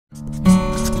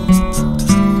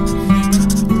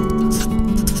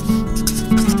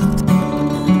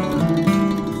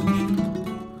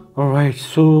Alright,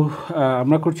 so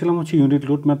আমরা করছিলাম হচ্ছে ইউনিট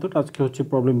লোড মেথড। আজকে হচ্ছে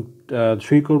প্রবলেম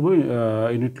 3 করব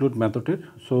ইউনিট লোড মেথডের।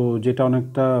 সো যেটা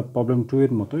অনেকটা প্রবলেম 2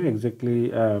 এর মতোই এক্স্যাক্টলি।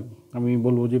 আমি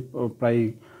বলবো যে প্রায়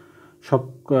সব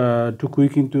টুকুই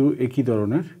কিন্তু একই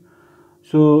ধরনের।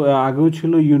 সো আগেও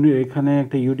ছিল এখানে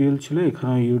একটা ইউডিএল ছিল,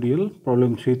 এখানে ইউডিএল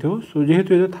প্রবলেম 3তেও। সো যেহেতু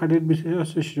এটা থার্ডের বিষয়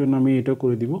আছে সেজন্য আমি এটাও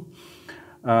করে দিব।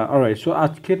 অলরাইট, সো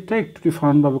আজকেরটা একটু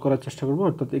ডিফারেন্টভাবে করার চেষ্টা করবো,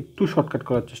 অর্থাৎ একটু শর্টকাট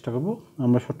করার চেষ্টা করবো।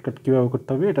 আমরা শর্টকাট কীভাবে করতে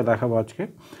হবে এটা দেখাবো আজকে।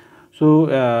 সো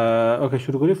ওকে,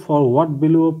 শুরু করি। For what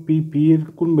value of P এর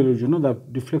কোন ভ্যালুর জন্য the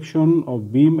deflection of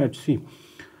beam at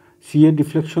C এর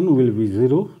ডিফ্লেকশন উইল বি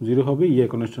জিরো হবে,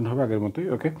 কনস্ট্যান্ট হবে আগের মতোই।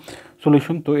 ওকে,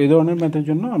 সলিউশন। তো এই ধরনের ম্যাথের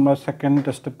জন্য আমরা সেকেন্ড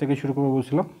স্টেপ থেকে শুরু করবো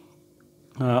বলছিলাম।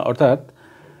 অর্থাৎ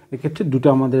এক্ষেত্রে দুটো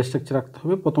আমাদের স্ট্রাকচার রাখতে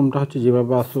হবে। প্রথমটা হচ্ছে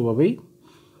যেভাবে আসো ওভাবেই,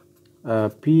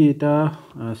 পি এটা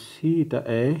সি এটা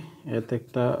এতে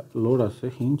একটা লোড আছে,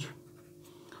 হিঞ্জ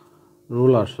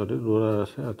রোলার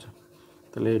আছে। আচ্ছা,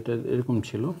 তাহলে এটা এরকম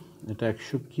ছিল, এটা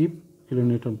 100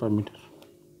 কিলোনিউটন পার মিটার,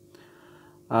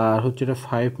 আর হচ্ছে এটা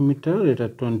 5 মিটার, এটা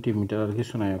 20 মিটার, আর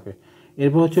কিছু নাই। ওকে,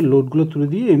 এরপর হচ্ছে লোডগুলো তুলে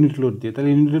দিয়ে ইউনিট লোড দিয়ে, তাহলে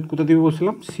ইউনিট লোড কোথায় দিব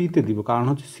বলছিলাম? সিতে দিব, কারণ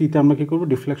হচ্ছে সিতে আমরা কী করবো,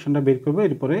 ডিফ্লেকশনটা বের করবো।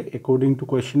 এরপরে অ্যাকর্ডিং টু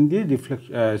কোয়েশ্চেন দিয়ে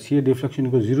সি এর ডিফ্লেকশন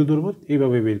ইকুয়াল 0 ধরবো,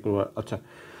 এইভাবে বের করবো। আচ্ছা,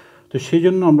 তো সেই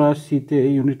জন্য আমরা সিতে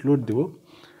ইউনিট লোড দেব,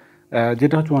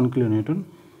 যেটা হচ্ছে 1 কিলোনিউটন।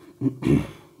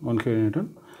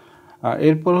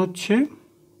 এরপর হচ্ছে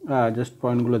জাস্ট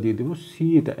পয়েন্টগুলো দিয়ে দেবো। সি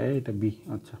এটা এটা বি।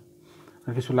 আচ্ছা,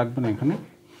 আর কিছু লাগবে না এখানে।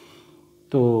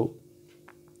 তো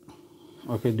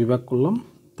ওকে, 2 ভাগ করলাম।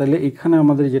 তাহলে এখানে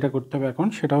আমাদের যেটা করতে হবে এখন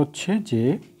সেটা হচ্ছে যে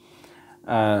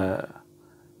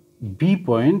B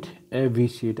point A B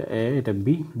C, এটা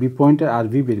বি পয়েন্টে আর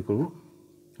বি বের করবো।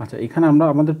 আচ্ছা, এখানে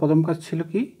আমাদের প্রথম কাজ ছিল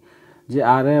কি, যে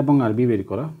আর এ এবং আর বি বের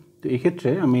করা। তো এক্ষেত্রে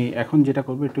আমি এখন যেটা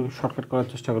করবো, একটু শর্টকাট করার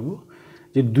চেষ্টা করব,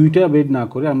 যে দুইটা বের না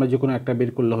করে আমরা যে কোনো একটা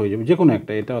বের করলে হয়ে যাবে, যে কোনো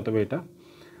একটা, এটা অথবা এটা,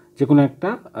 যে কোনো একটা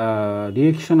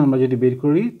রিয়েকশন আমরা যদি বের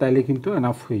করি তাইলে কিন্তু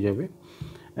এনাফ হয়ে যাবে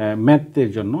ম্যাথের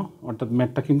জন্য। অর্থাৎ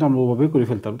ম্যাথটা কিন্তু আমরা ওভাবে করে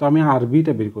ফেলতে হবে। তো আমি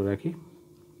আরবিটা বের করে রাখি।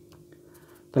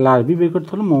 তাহলে আরবি বের করতে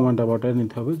হলে মোমেন্ট অ্যাবাউট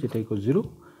নিতে হবে, যেটা ইকুয়াল 0।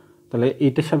 তাহলে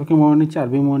এইটার সাপেক্ষে মোমেন্ট নিচ্ছে,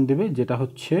 আরবি মোমেন্ট দেবে, যেটা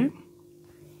হচ্ছে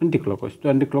অ্যান্টি ক্লকওয়াইজ। তো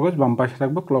অ্যান্টি ক্লকওয়াইজ বাম পাশে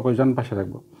রাখবো, ক্লকওয়াইজ ডান পাশে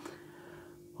রাখবো।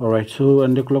 অলরাইট, সো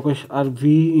অ্যান্টি ক্লকওয়াইজ আর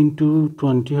ভি ইন্টু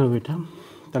 20 হবে এটা।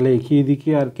 তাহলে এদিকে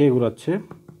আর কে ঘোরাচ্ছে,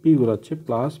 পি ঘোরাচ্ছে,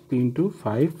 প্লাস পি ইন্টু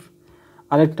 5।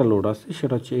 আরেকটা লোড আছে,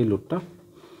 সেটা হচ্ছে এই লোডটা,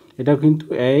 এটাও কিন্তু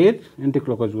এর অ্যান্টি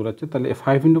ক্লকওয়াইজ ঘোরাচ্ছে। তাহলে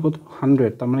 5 ইন্টু কত,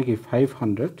 100, তার মানে কি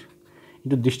 500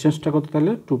 ইন্টু ডিস্টেন্সটা কত,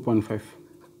 তাহলে 2.5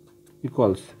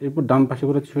 ইকুয়ালস। এরপর ডান পাশে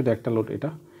ঘোরাচ্ছে শুধু একটা লোড, এটা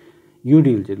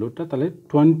ইউডিএল যে লোডটা। তাহলে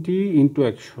 20 ইন্টু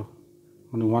 100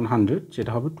 মানে 100,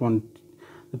 যেটা হবে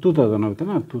 2000 হবে, তাই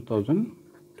না? 2000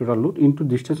 টোটাল লোড ইন্টু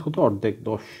ডিস্টেন্স কত, অর্ধেক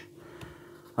 10।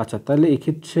 আচ্ছা, তাহলে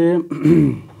এক্ষেত্রে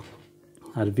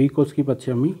আর ভি কোস কী পাচ্ছি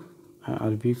আমি,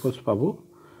 আর ভি কোস পাবো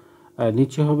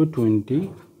নিচে হবে 20,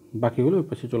 বাকিগুলো ওই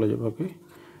পাশে চলে যাবে। ওকে,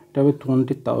 এটা হবে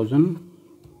 20,000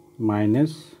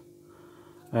 মাইনাস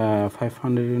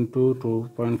 500 ইন্টু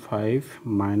 2.5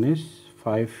 মাইনাস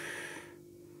 5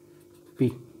 পি।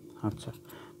 আচ্ছা,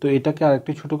 তো এটাকে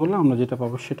আরেকটি ছোটো করলে আমরা যেটা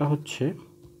পাবো সেটা হচ্ছে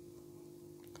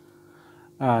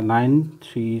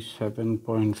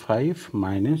 937.5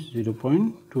 মাইনাস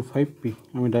 0.25 পি।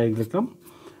 আমি ডাইরেক্ট লিখলাম,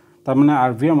 তার মানে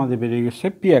আর ভি আমাদের বেরিয়ে গেছে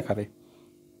পি আকারে।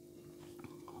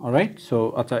 অলরাইট, সো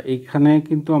আচ্ছা, এইখানে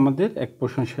কিন্তু আমাদের এক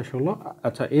পোর্শন শেষ হলো।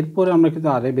 আচ্ছা, এরপরে আমরা কিন্তু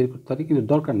আর এ বের করতে পারি, কিন্তু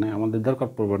দরকার নাই, আমাদের দরকার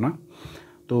পড়বে না।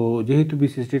 তো যেহেতু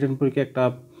বিসিএস রিটেন পরীক্ষা একটা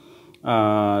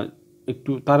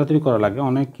একটু তাড়াতাড়ি করা লাগে,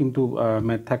 অনেক কিন্তু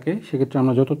ম্যাথ থাকে, সেক্ষেত্রে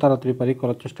আমরা যত তাড়াতাড়ি পারি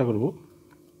করার চেষ্টা করব।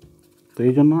 তো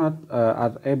এই জন্য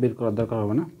আর এ বের করার দরকার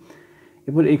হবে না।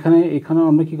 এরপর এখানেও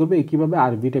আমরা কী করবো, একইভাবে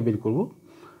আরবিটা বের করব।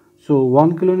 সো 1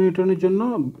 কিলোনিউটনের জন্য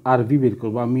আরবি বের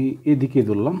করব। আমি এদিকে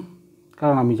ধরলাম,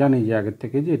 কারণ আমি জানি যে আগের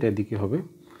থেকে যে এটা এদিকে হবে।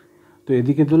 তো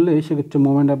এদিকে ধরলে সেক্ষেত্রে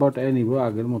মোমেন্ট অ্যাবাউট এ নিব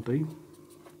আগের মতোই।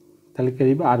 তাহলে কে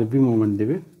দিবে, আরবি মোমেন্ট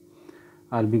দেবে।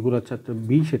 আরবি ঘোরাচ্ছে একটা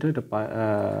বি, সেটা এটা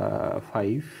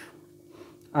 5।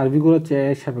 আরবি ঘোরাচ্ছে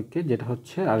এর সাপেক্ষে, যেটা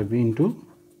হচ্ছে আরবি ইন্টু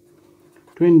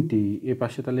 20 এ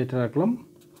পাশে, তাহলে এটা রাখলাম।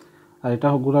 আর এটা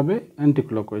ঘোরাবে অ্যান্টি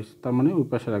ক্লকওয়াইজ, তার মানে ওই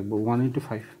পাশে রাখবো 1 ইন্টু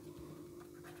 5।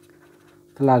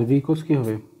 তাহলে আরবি ইকুয়ালস কী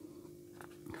হবে,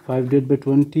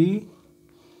 5/20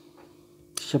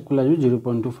 হিসাব করলে আসবে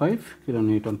 0.25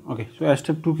 কিলোনিউটন। ওকে, সো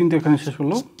স্টেপ 2 কিন্তু এখানে শেষ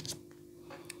হলো।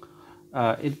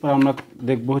 এরপর আমরা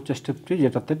দেখবো হচ্ছে স্টেপ 3,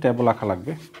 যেটাতে ট্যাবল আঁকা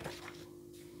লাগবে।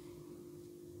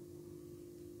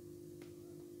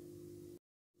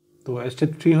 তো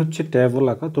স্টেপ 3 হচ্ছে ট্যাবল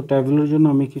আঁকা। তো ট্যাবলের জন্য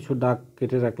আমি কিছু দাগ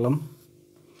কেটে রাখলাম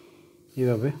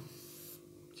এইভাবে,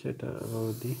 সেটা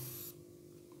দিই।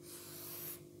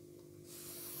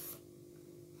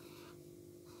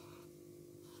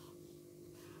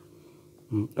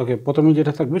 ওকে, প্রথমে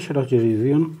যেটা থাকবে সেটা হচ্ছে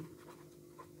রিজিয়ন,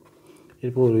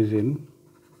 এরপর অরিজিন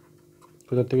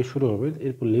কোথা থেকে শুরু হবে,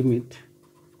 এরপর লিমিট,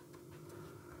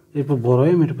 এরপর বড়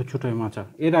এম, এরপর ছোটো এম। আচ্ছা,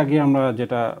 এর আগে আমরা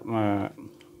যেটা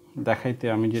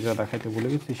আমি যেটা দেখাইতে বলে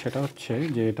গেছি সেটা হচ্ছে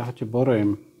যে এটা হচ্ছে বড়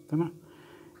এম, তাই না?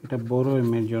 এটা বড়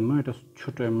এম এর জন্য, এটা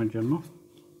ছোটো এম এর জন্য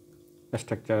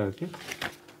স্ট্রাকচার আর কি।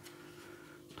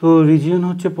 তো রিজিয়ন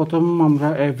হচ্ছে প্রথম আমরা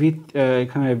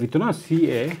এখানে এভি তো না, সি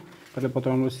এ, তাহলে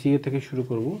প্রথমে আমরা সি এ থেকে শুরু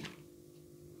করব,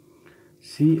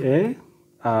 সি এ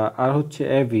আর হচ্ছে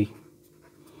এভি।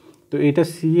 তো এটা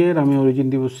সি এর আমি অরিজিন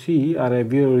দিব সি, আর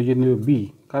এভি এর অরিজিন দিব বি।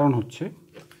 কারণ হচ্ছে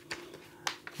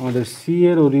আমাদের সি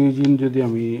এর অরিজিন যদি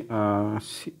আমি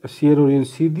সি এর অরিজিন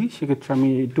সি দিই, সেক্ষেত্রে আমি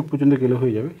এইটুক পর্যন্ত গেলে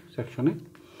হয়ে যাবে সেকশনে,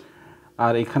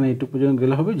 আর এখানে এইটুক পর্যন্ত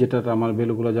গেলে হবে, যেটা আমার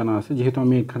ভ্যালুগুলো জানা আছে, যেহেতু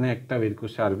আমি এখানে একটা বের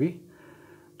করছি আরবি।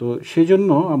 তো সেই জন্য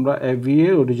আমরা এভি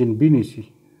এর অরিজিন বি নিছি,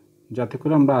 যাতে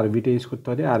করে আমরা আরবিটা ইউজ করতে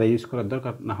পারি, আর ইউজ করার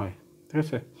দরকার না হয়, ঠিক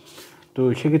আছে? তো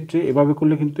সেক্ষেত্রে এভাবে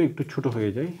করলে কিন্তু একটু ছোট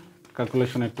হয়ে যায়,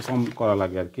 ক্যালকুলেশন একটু কম করা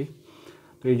লাগে আর কি।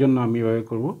 তো এই জন্য আমি এভাবে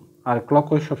করব, আর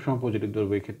ক্লকওয়াইজ সবসময় পজিটিভ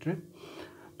ধরবো এই ক্ষেত্রে।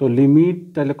 তো লিমিট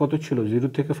তাহলে কত ছিল, 0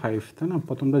 থেকে 5, তাই না?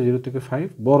 প্রথমটা 0 থেকে 5,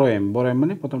 বড় এম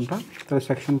মানে প্রথমটা। তাহলে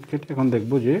সেকশন কেটে এখন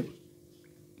দেখবো যে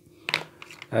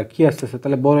কী আসতেছে।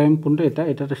 তাহলে বড় এম কোনটা,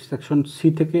 এটা সেকশন সি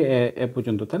থেকে এ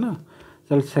পর্যন্ত, তাই না?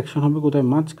 তাহলে সেকশন হবে কোথায়,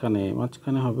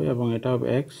 মাঝখানে হবে, এবং এটা হবে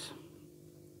এক্স।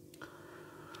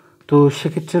 তো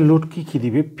সেক্ষেত্রে লোড কী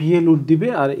দিবে, পি এ লোড দিবে,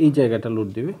 আর এই জায়গাটা লোড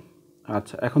দিবে।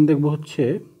 আচ্ছা, এখন দেখবো হচ্ছে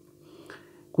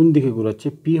কোন দিকে ঘোরাচ্ছে,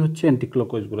 পি হচ্ছে অ্যান্টি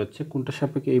ক্লকওয়াইজ ঘোরাচ্ছে, কোনটা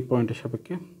সাপেক্ষে, এই পয়েন্টের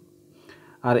সাপেক্ষে।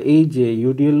 আর এই যে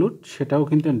ইউডিএল লোড, সেটাও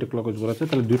কিন্তু অ্যান্টি ক্লকওয়াইজ ঘোরাচ্ছে,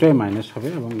 তাহলে দুটাই মাইনাস হবে,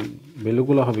 এবং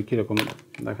ভ্যালুগুলো হবে কীরকম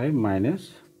দেখায়, minus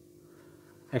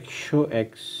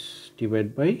 100x divide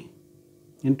by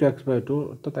into x by 2,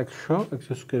 অর্থাৎ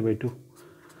 100x²/2।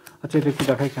 আচ্ছা, এটা একটু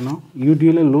দেখায় কেন,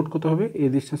 ইউডিএল এর লোড কত হবে, এই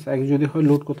ডিস্টেন্স x যদি হয়,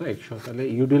 লোড কত 100, তাহলে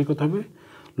ইউডিএল কত হবে,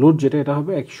 লোড যেটা এটা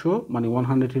হবে 100, মানে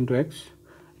 100 ইন্টু এক্স,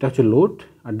 এটা হচ্ছে লোড,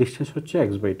 আর ডিস্টেন্স হচ্ছে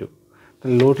x/2।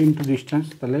 তাহলে লোড ইন্টু ডিস্টেন্স,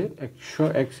 তাহলে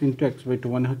 100x ইন্টু x/2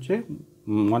 মানে হচ্ছে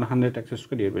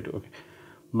 100x²/2। ওকে,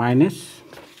 মাইনাস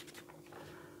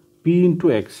পি ইন্টু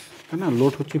এক্স, তাই না?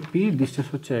 লোড হচ্ছে পি, ডিস্টেন্স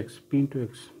হচ্ছে এক্স, পি ইন্টু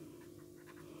এক্স।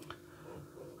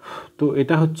 তো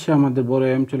এটা হচ্ছে আমাদের বড়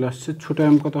এম চলে আসছে। ছোট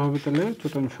এম কত হবে, তাহলে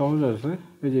ছোট এম সহজ আছে,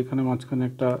 এই যে এখানে মাঝখানে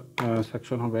একটা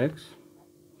সেকশন হবে এক্স,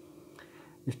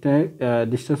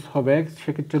 ডিস্টেন্স হবে এক্স,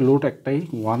 সেক্ষেত্রে লোড একটাই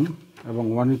 1, এবং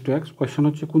 1 ইন্টু এক্স। কোয়েশ্চেন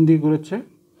হচ্ছে কোন দিকে ঘুরেছে,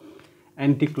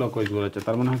 অ্যান্টি ক্লকওয়াইজ ঘুরেছে,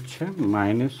 তার মানে হচ্ছে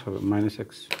মাইনাস হবে, minus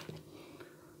x,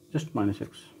 just minus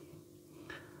x.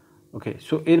 ওকে,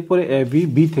 সো এরপরে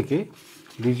বি থেকে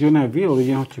রিজিয়ন বি,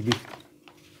 অরিজিন হচ্ছে বি,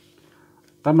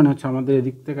 তার মানে হচ্ছে আমাদের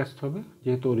এদিক থেকে আসতে হবে,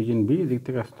 যেহেতু অরিজিন বি, এদিক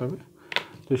থেকে আসতে হবে।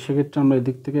 তো সেক্ষেত্রে আমরা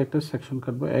এদিক থেকে একটা সেকশন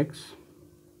কাটবো এক্স,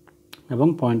 এবং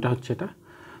পয়েন্টটা হচ্ছে এটা।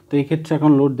 তো এই ক্ষেত্রে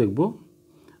এখন লোড দেখব,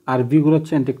 আর B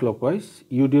ঘোরাচ্ছে anti clockwise,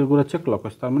 UDL ঘোরাচ্ছে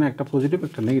clockwise, তার মানে একটা পজিটিভ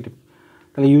একটা নেগেটিভ।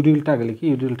 তাহলে ইউডিএলটা আগে লিখি,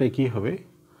 ইউডিএলটাই কী হবে,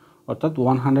 অর্থাৎ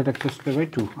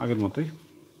 100x²/2, আগের মতোই।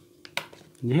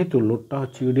 যেহেতু লোডটা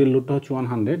হচ্ছে ইউডিএল লোডটা হচ্ছে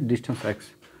 100, ডিস্টেন্স এক্স,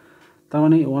 তার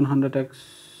মানে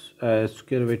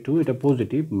 100x²/2, এটা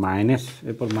পজিটিভ, মাইনাস,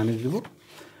 এরপর মাইনাস দেবো,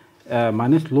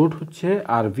 মাইনাস লোড হচ্ছে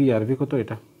আরভি কত,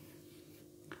 এটা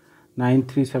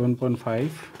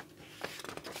 937.5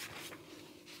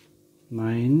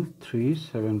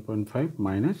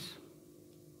 মাইনাস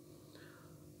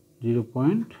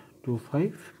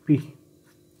 0.25 পি।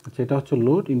 আচ্ছা, এটা হচ্ছে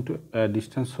লোড ইন্টু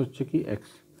ডিস্টেন্স হচ্ছে কি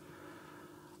এক্স।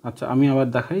 আচ্ছা, আমি আবার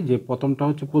দেখাই যে প্রথমটা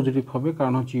হচ্ছে পজিটিভ হবে,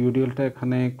 কারণ হচ্ছে ইউডিএলটা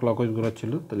এখানে ক্লকওয়াইজ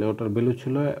ঘোরাচ্ছিল, তাহলে ওটার ভ্যালু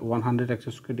ছিল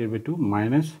 100x²/2,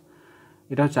 মাইনাস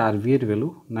এটা হচ্ছে আরভি এর value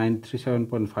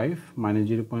 937.5 minus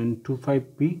 0.25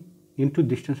 P into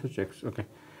distance হচ্ছে এক্স। ওকে,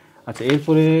 আচ্ছা,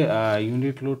 এরপরে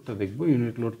ইউনিট লোডটা দেখবো।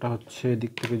 ইউনিট লোডটা হচ্ছে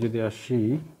দিক থেকে যদি আসি,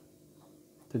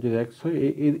 তো যদি এক্স হয়,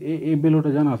 এই ভ্যালুটা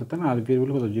জানা আছে, তাই না? আরভি এর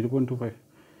ভ্যালু কত, 0.25।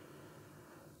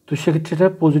 তো সেক্ষেত্রে এটা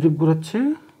পজিটিভ ঘোরাচ্ছে,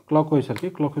 ক্লকওয়াইজ আর কি,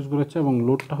 ক্লকওয়াইজ ঘোরাচ্ছে, এবং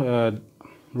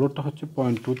লোডটা হচ্ছে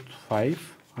 0.25,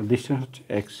 আর ডিস্টেন্স হচ্ছে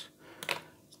এক্স।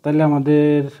 তাহলে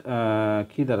আমাদের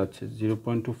কী দাঁড়াচ্ছে,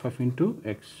 0.25 ইন্টু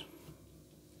এক্স।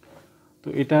 তো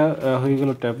এটা হয়ে গেল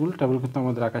টেবিল কিন্তু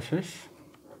আমাদের আঁকা শেষ।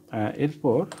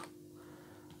 এরপর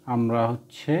আমরা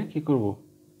হচ্ছে কি করব,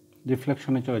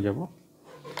 রিফ্লেকশনে চলে যাব।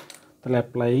 তাহলে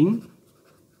অ্যাপ্লাইং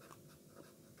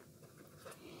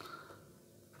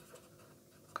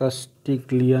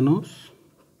কাস্টিগ্লিয়ানোস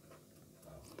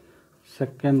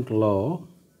সেকেন্ড ল,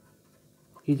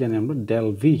 কি জানি আমরা, ডেল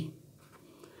ভি।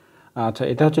 আচ্ছা,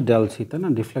 এটা হচ্ছে ডেল সি, তাই না?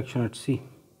 ডিফ্লেকশন এট সি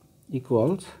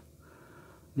ইকুয়ালস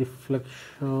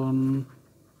ডিফ্লেকশন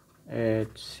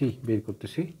এট সি বের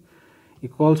করতেছি,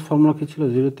 ইকুয়ালস ফর্মুলা কী ছিল,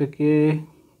 0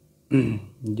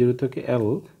 থেকে এল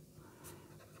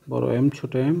বড় এম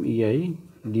ছোট এম ইআই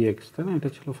ডিএক্স, তাই না? এটা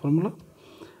ছিল ফর্মুলা।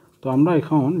 তো আমরা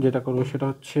এখন যেটা করবো সেটা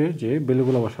হচ্ছে যে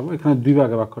ভ্যালুগুলো বসাবো। এখানে দুই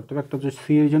ভাগে ভাগ করতে হবে, একটা হচ্ছে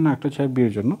সি এর জন্য, একটা হচ্ছে বি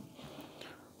এর জন্য।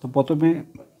 তো প্রথমে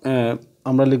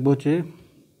আমরা লিখবো হচ্ছে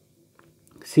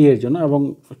সি এর জন্য, এবং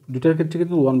দুটার ক্ষেত্রে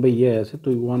কিন্তু 1/a আছে, তো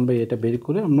 1/a বের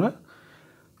করে আমরা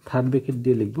থার্ড ব্র্যাকেট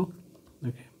দিয়ে লিখবো।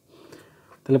 ওকে,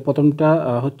 তাহলে প্রথমটা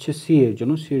হচ্ছে সি এর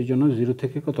জন্য। সি এর জন্য 0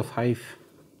 থেকে কত 5,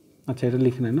 আচ্ছা এটা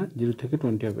লিখে নেয় না, 0 থেকে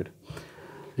 20 হবে,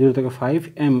 0 থেকে 5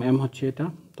 এম হচ্ছে এটা।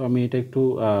 তো আমি এটা একটু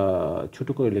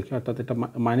ছোটো করে লিখি, অর্থাৎ এটা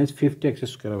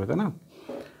 -50x² হবে, তাই না?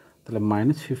 তাহলে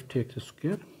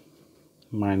 -50x²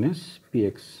 মাইনাস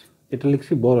px, এটা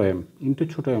লিখছি বড় এম ইন্টু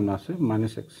ছোটো এম আছে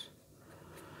 -x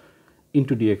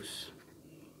ইন্টু dx।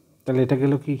 তাহলে এটা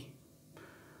গেল কি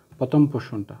প্রথম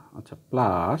পোর্শনটা। আচ্ছা,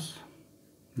 প্লাস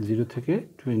 0 থেকে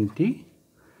 20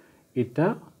 এটা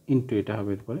ইন্টু এটা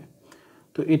হবে এরপরে।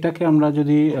 তো এটাকে আমরা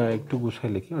যদি একটু গুছাই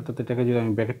লিখি, অর্থাৎ এটাকে যদি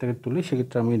আমি ব্র্যাকেট তুলি,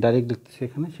 সেক্ষেত্রে আমি ডাইরেক্ট লিখতেছি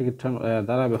এখানে, সেক্ষেত্রে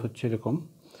দাঁড়াবে হচ্ছে এরকম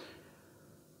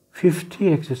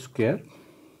 50x²,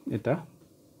 এটা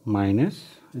মাইনাস,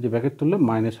 যে ব্র্যাকেট তুললে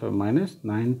মাইনাস হবে,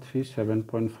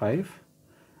 -937.5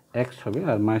 এক্স হবে,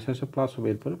 আর মাইনাস প্লাস হবে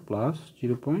এরপরে প্লাস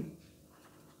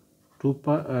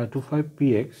 0.25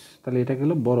 px। তাহলে এটা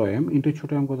গেল বড় এম ইন্টু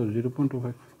ছোটো এম কত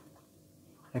 0.25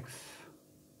 এক্স,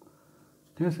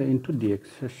 ঠিক আছে, ইন্টু ডিএক্স।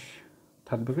 শেষ,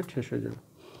 থার্ড ব্র্যাকেট শেষ হয়ে যাবে।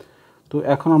 তো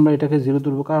এখন আমরা এটাকে 0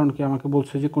 তুলবো, কারণ কি আমাকে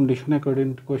বলছে যে কন্ডিশন অ্যাকর্ডিং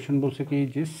টু কোয়েশ্চেন বলছে কি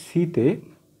যে সিতে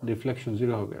রিফ্লেকশন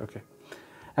 0 হবে। ওকে,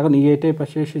 এখন এটাই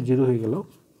পাশে এসে 0 হয়ে গেল,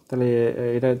 তাহলে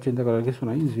এটা চিন্তা করার কিছু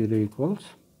নাই, 0 ইকুয়ালস।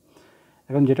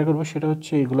 এখন যেটা করবো সেটা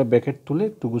হচ্ছে এগুলো ব্র্যাকেট তুলে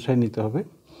একটু গুছাই নিতে হবে।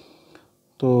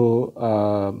 তো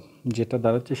যেটা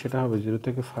দাঁড়াচ্ছে সেটা হবে 0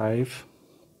 থেকে 5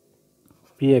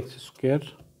 px²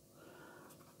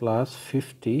 plus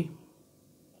 50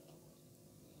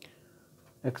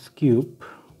 x³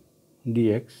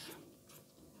 dx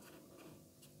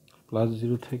plus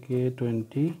 0 থেকে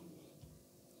 20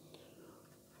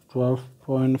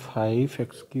 12.5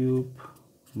 x³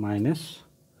 minus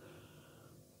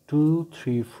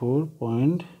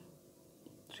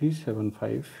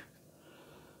 234.375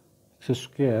 x²,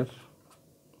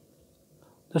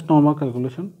 just normal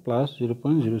calculation, plus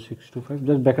 0.0625,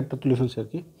 just ব্র্যাকেটটা তুলে ফেলছে আর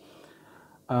কি,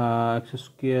 x²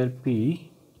 p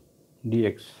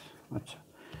dx। আচ্ছা,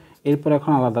 এরপর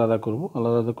এখন আলাদা আলাদা করবো,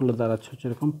 আলাদা আলাদা করলে দাঁড়াচ্ছে হচ্ছে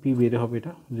এরকম, p বের হবে,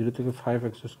 এটা 0 থেকে 5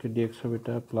 x² dx হবে,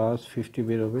 এটা প্লাস 50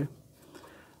 বের হবে,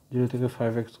 0 থেকে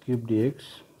 5 x³ dx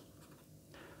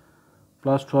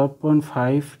প্লাস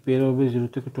 12.5 বের হবে, 0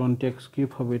 থেকে 20 x³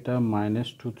 হবে, এটা মাইনাস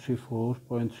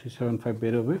 234.375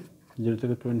 বের হবে, 0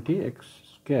 থেকে 20 x²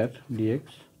 dx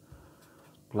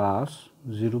প্লাস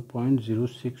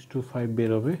 0.0625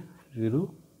 বের হবে, 0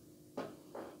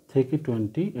 থেকে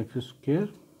 20 x²,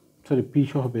 সরি পি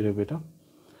সহ বের হবে এটা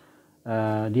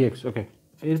dx। ওকে,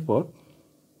 এরপর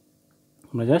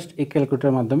আমরা জাস্ট এই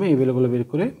ক্যালকুলেটারের মাধ্যমে এই ভ্যালুগুলো বের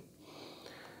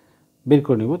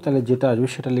করে নেব। তাহলে যেটা আসবে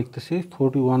সেটা লিখতেছি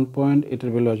 41. এটার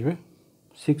ভ্যালু আসবে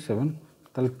 67,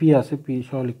 তাহলে পি আছে, পি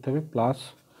সহ লিখতে হবে, প্লাস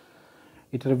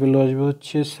এটার ভ্যালু আসবে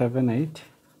হচ্ছে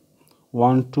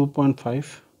 7812.5,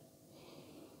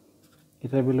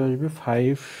 এটার ভ্যালু আসবে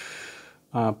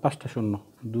 5টা শূন্য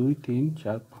 2 3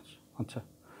 4 5, আচ্ছা,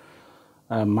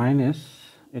 মাইনাস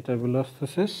এটার ভ্যালু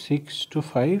আসতেছে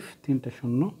 625 3টা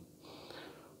শূন্য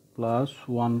প্লাস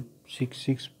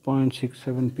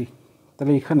 166.67 পি।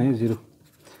 তাহলে এখানে 0,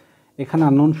 এখানে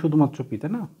আননোন শুধুমাত্র পি,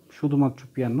 তাই না? শুধুমাত্র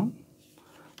পি আননোন।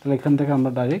 তাহলে এখান থেকে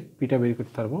আমরা ডাইরেক্ট পিটা বের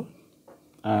করতে পারবো,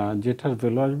 যেটার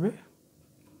ভ্যালু আসবে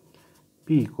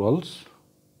পি ইকুয়ালস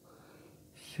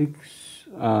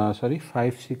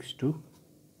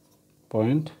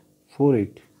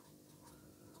 562.48,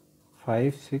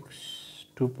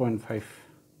 562.5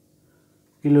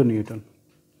 কিলো নিউটন।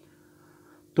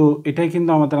 তো এটাই কিন্তু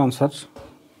আমাদের আনসার,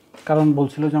 কারণ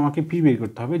বলছিল যে আমাকে পি বের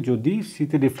করতে হবে যদি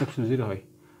সিতে রিফ্লেকশন 0 হয়।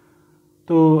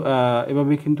 তো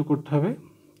এভাবেই কিন্তু করতে হবে।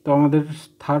 তো আমাদের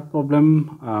থার্ড প্রবলেম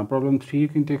 3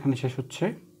 কিন্তু এখানে শেষ হচ্ছে।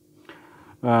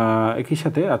 একই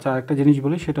সাথে আচ্ছা আরেকটা জিনিস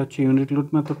বলি, সেটা হচ্ছে ইউনিট লোড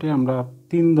মেথডে আমরা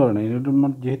 3 ধরনের, ইউনিট লোড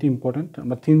মেথড যেহেতু ইম্পর্টেন্ট,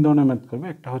 আমরা 3 ধরনের ম্যাথ করবো।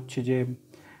 একটা হচ্ছে যে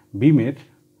বিমের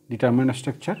ডিটারমিনেন্ট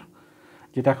স্ট্রাকচার,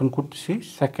 যেটা এখন করতেছি।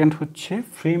 সেকেন্ড হচ্ছে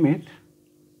ফ্রেমের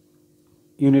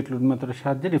ইউনিট লোড মেথডের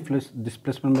সাহায্যে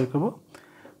ডিসপ্লেসমেন্ট বের করবো।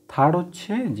 থার্ড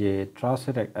হচ্ছে যে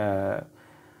ট্রাসের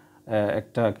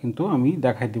একটা কিন্তু আমি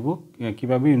দেখাই দিব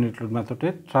কীভাবে ইউনিট লোড মেথডে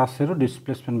ট্রাসেরও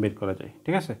ডিসপ্লেসমেন্ট বের করা যায়,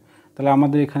 ঠিক আছে? তাহলে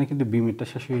আমাদের এখানে কিন্তু বিমেটটা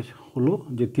শেষ হলো,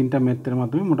 যে 3টা ম্যাথের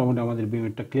মাধ্যমে মোটামুটি আমাদের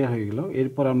বিমেটটা ক্লিয়ার হয়ে গেল।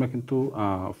 এরপর আমরা কিন্তু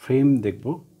ফ্রেম দেখব,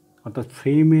 অর্থাৎ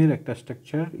ফ্রেমের একটা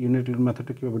স্ট্রাকচার ইউনিট লোড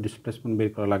মেথডে কীভাবে ডিসপ্লেসমেন্ট বের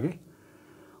করা লাগে,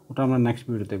 ওটা আমরা নেক্সট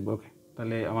ভিডিও দেখবো। ওকে,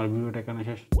 তাহলে আমার ভিডিওটা এখানে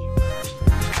শেষ হচ্ছে।